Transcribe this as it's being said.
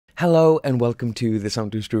Hello and welcome to the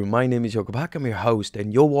Sound to Stream. My name is Jakob, I'm your host,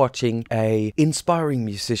 and you're watching a inspiring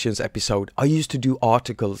musicians episode. I used to do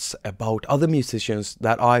articles about other musicians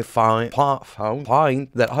that I find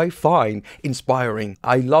inspiring.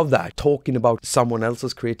 I love that, talking about someone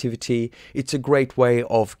else's creativity. It's a great way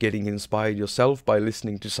of getting inspired yourself by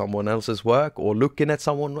listening to someone else's work or looking at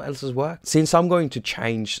someone else's work. Since I'm going to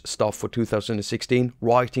change stuff for 2016,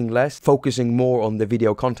 writing less, focusing more on the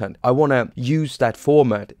video content, I want to use that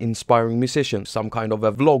format, inspiring musicians, some kind of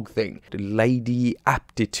a vlog thing. Lady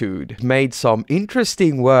App-Titude made some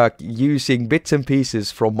interesting work using bits and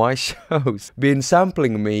pieces from my shows. Been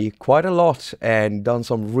sampling me quite a lot and done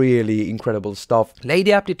some really incredible stuff.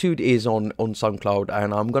 Lady App-Titude is on SoundCloud,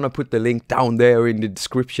 and I'm gonna put the link down there in the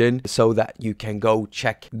description so that you can go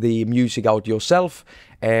check the music out yourself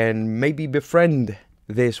and maybe befriend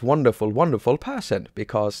this wonderful person,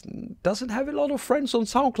 because doesn't have a lot of friends on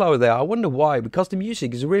SoundCloud there. I wonder why, because the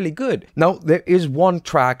music is really good. Now there is one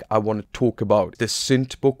track I want to talk about, the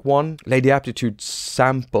Synthbook one. Lady App-Titude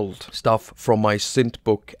sampled stuff from my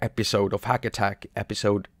Synthbook episode of haQ attaQ,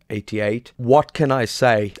 episode 88. What can I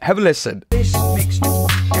say? Have a listen. This mixed,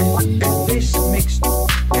 and this mixed,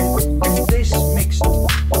 and this mixed,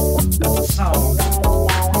 the sound.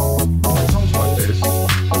 It sounds like this.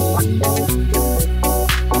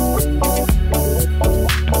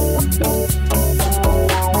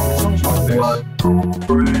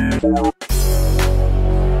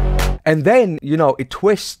 And then, you know, it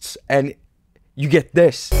twists and you get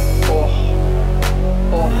this.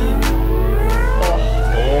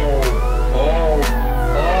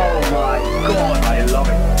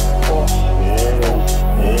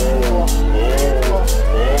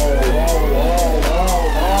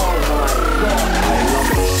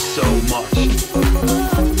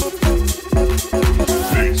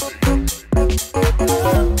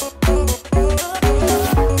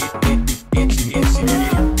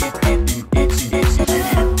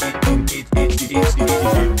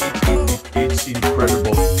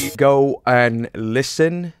 Go and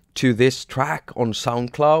listen to this track on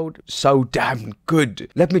SoundCloud. So damn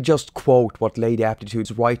good. Let me just quote what Lady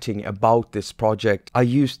App-Titude's writing about this project. I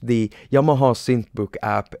used the Yamaha Synthbook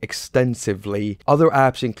app extensively. Other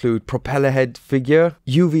apps include Propellerhead Figure,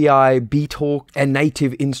 UVI, Beathawk, and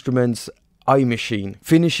Native Instruments iMachine.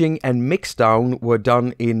 Finishing and mixdown were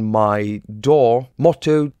done in my DAW,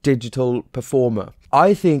 Motto Digital Performer.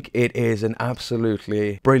 I think it is an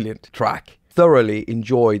absolutely brilliant track. Thoroughly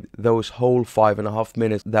enjoyed those whole 5.5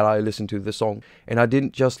 minutes that I listened to the song. And I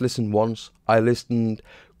didn't just listen once, I listened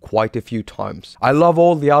quite a few times. I love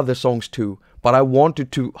all the other songs too, but I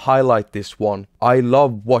wanted to highlight this one. I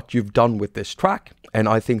love what you've done with this track, and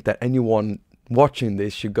I think that anyone watching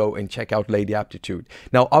this should go and check out Lady App-Titude.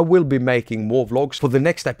 Now, I will be making more vlogs for the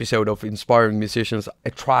next episode of Inspiring Musicians,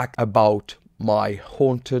 a track about my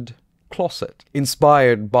haunted closet,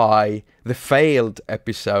 inspired by the failed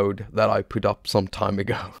episode that I put up some time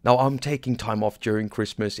ago. Now, I'm taking time off during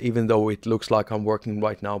Christmas, even though it looks like I'm working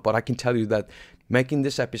right now, but I can tell you that making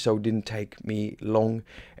this episode didn't take me long,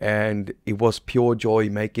 and it was pure joy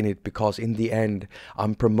making it, because in the end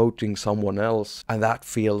I'm promoting someone else, and that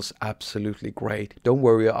feels absolutely great. Don't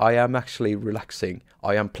worry, I am actually relaxing.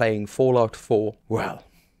 I am playing Fallout 4. Well,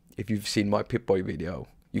 if you've seen my Pip-Boy video,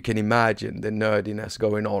 you can imagine the nerdiness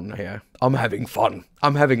going on here. I'm having fun.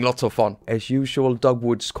 I'm having lots of fun. As usual, Doug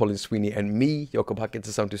Woods, Colin Sweeney, and me, Jakob, at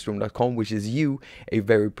thesoundtostream.com, wishes you a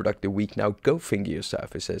very productive week. Now go finger your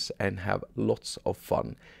surfaces and have lots of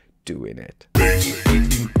fun doing it.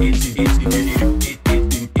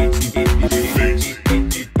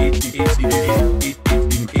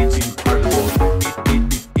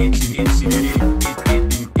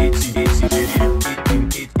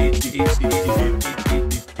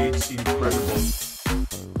 It's incredible.